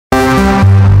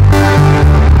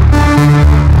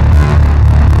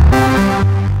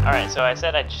I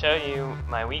said I'd show you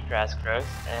my wheatgrass growth,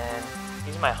 and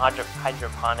these are my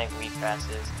hydroponic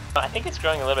wheatgrasses. I think it's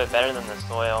growing a little bit better than the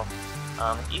soil.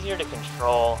 It's easier to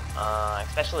control,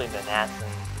 especially the gnats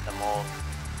and the mold.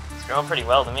 It's growing pretty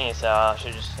well to me, so I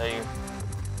should just show you.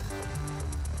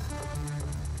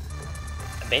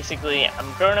 Basically,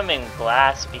 I'm growing them in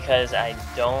glass because I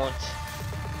don't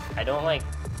like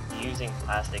using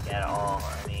plastic at all.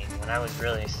 I mean, when I was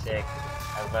really sick,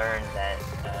 I learned that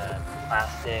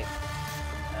plastic,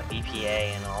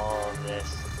 BPA, and all of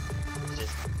this is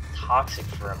just toxic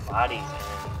for our bodies.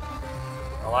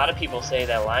 And a lot of people say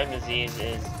that Lyme disease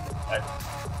is a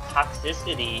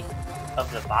toxicity of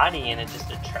the body, and it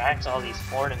just attracts all these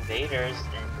foreign invaders.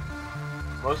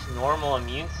 And most normal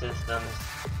immune systems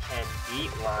can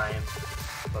beat Lyme,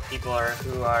 but people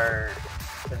who are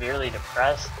severely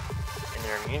depressed in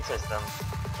their immune system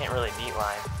can't really beat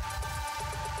Lyme.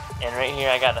 And right here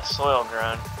I got the soil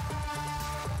grown.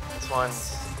 This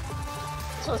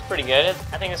one's pretty good.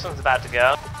 I think this one's about to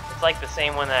go. It's like the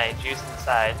same one that I juiced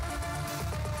inside.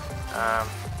 It's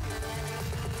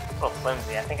a little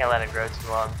flimsy. I think I let it grow too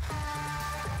long.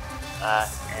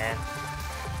 And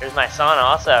here's my sauna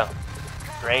also.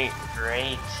 Great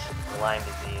for Lyme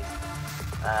disease.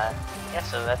 Yeah,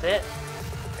 so that's it.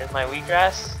 Here's my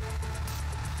wheatgrass,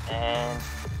 and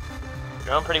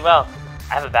growing pretty well.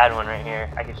 I have a bad one right here.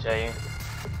 I can show you.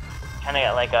 Kind of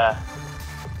got like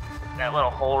that little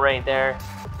hole right there.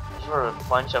 There's sort of a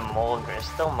bunch of mold. There's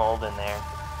still mold in there,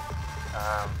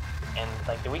 and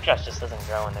like the wheatgrass just doesn't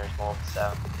grow when there's mold. So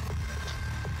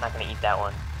I'm not gonna eat that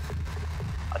one.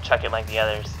 I'll chuck it like the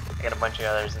others. I got a bunch of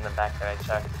others in the back that I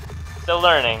chucked. Still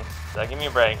learning, so give me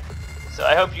a break. So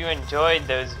I hope you enjoyed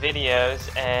those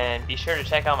videos, and be sure to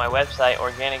check out my website,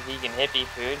 Organic Vegan Hippie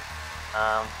Food,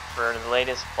 for the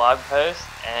latest blog posts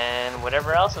and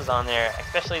whatever else is on there,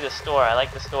 especially the store. I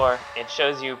like the store. It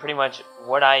shows you pretty much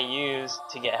what I use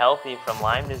to get healthy from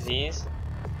Lyme disease,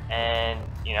 and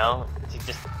you know,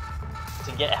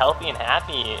 to get healthy and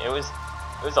happy. It was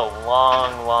a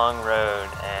long road,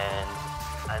 and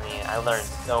I mean, I learned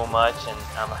so much, and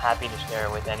I'm happy to share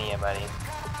it with anybody.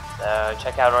 So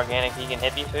check out Organic Vegan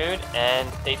Hippie Food,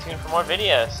 and stay tuned for more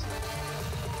videos.